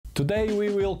Today we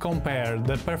will compare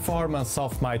the performance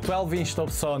of my 12-inch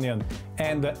Dobsonian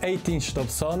and the 8-inch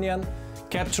Dobsonian,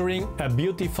 capturing a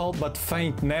beautiful but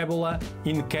faint nebula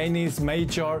in Canis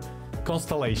Major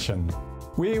constellation.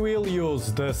 We will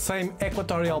use the same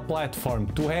equatorial platform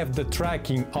to have the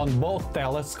tracking on both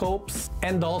telescopes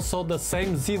and also the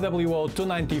same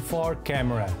ZWO-294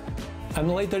 camera. And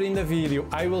later in the video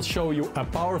I will show you a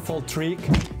powerful trick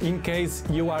in case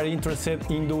you are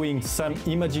interested in doing some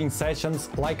imaging sessions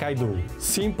like I do.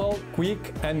 Simple,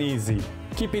 quick and easy.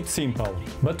 Keep it simple.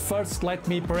 But first let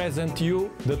me present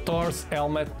you the THOR'S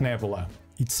Helmet Nebula.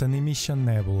 It's an emission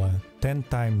nebula 10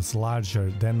 times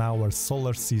larger than our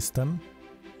solar system,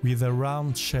 with a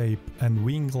round shape and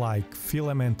wing-like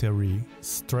filamentary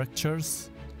structures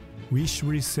which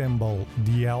resemble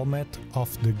the helmet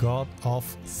of the god of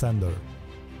thunder.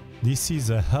 This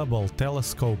is a Hubble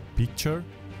telescope picture,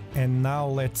 and now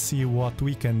let's see what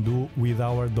we can do with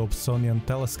our Dobsonian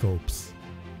telescopes.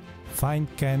 Find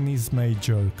Canis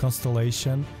Major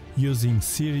constellation using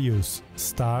Sirius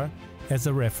star as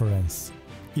a reference.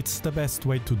 It's the best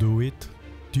way to do it,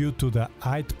 due to the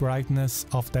high brightness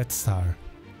of that star.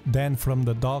 Then from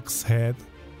the dog's head,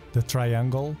 the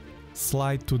triangle,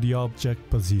 slide to the object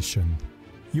position.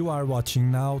 You are watching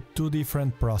now two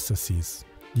different processes,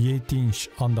 the 8-inch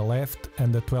on the left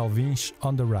and the 12-inch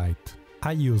on the right.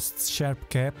 I used sharp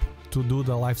cap to do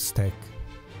the live stack.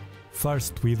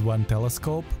 First with one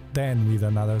telescope, then with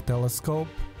another telescope,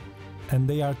 and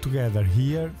they are together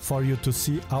here for you to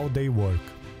see how they work.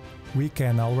 We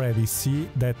can already see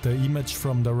that the image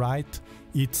from the right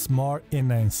is more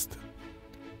enhanced.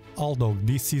 Although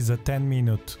this is a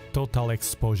 10-minute total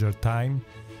exposure time,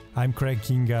 I'm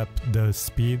cranking up the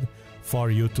speed for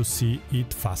you to see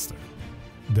it faster.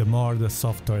 The more the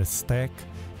software stack,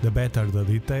 the better the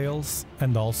details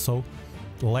and also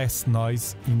less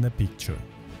noise in the picture.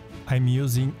 I'm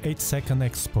using 8-second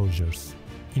exposures.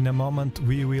 In a moment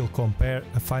we will compare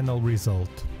a final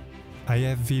result. I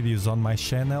have videos on my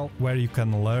channel where you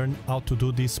can learn how to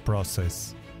do this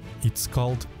process. It's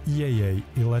called EAA,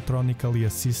 Electronically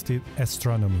Assisted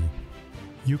Astronomy.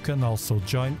 You can also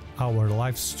join our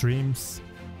live streams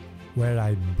where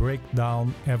I break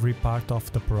down every part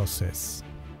of the process.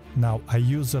 Now I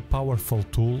use a powerful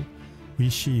tool,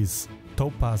 which is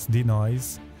Topaz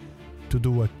Denoise, to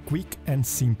do a quick and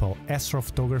simple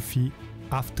astrophotography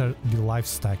after the live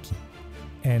stacking.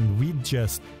 And with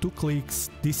just 2 clicks,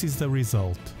 this is the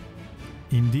result.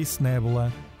 In this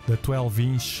nebula, the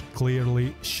 12-inch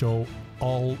clearly show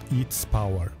all its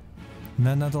power.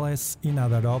 Nonetheless, in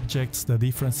other objects the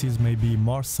differences may be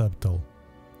more subtle.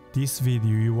 This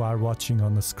video you are watching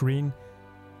on the screen,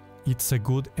 it's a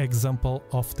good example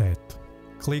of that.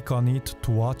 Click on it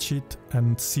to watch it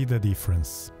and see the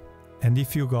difference. And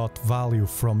if you got value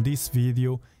from this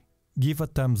video, give a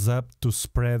thumbs up to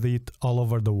spread it all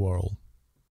over the world.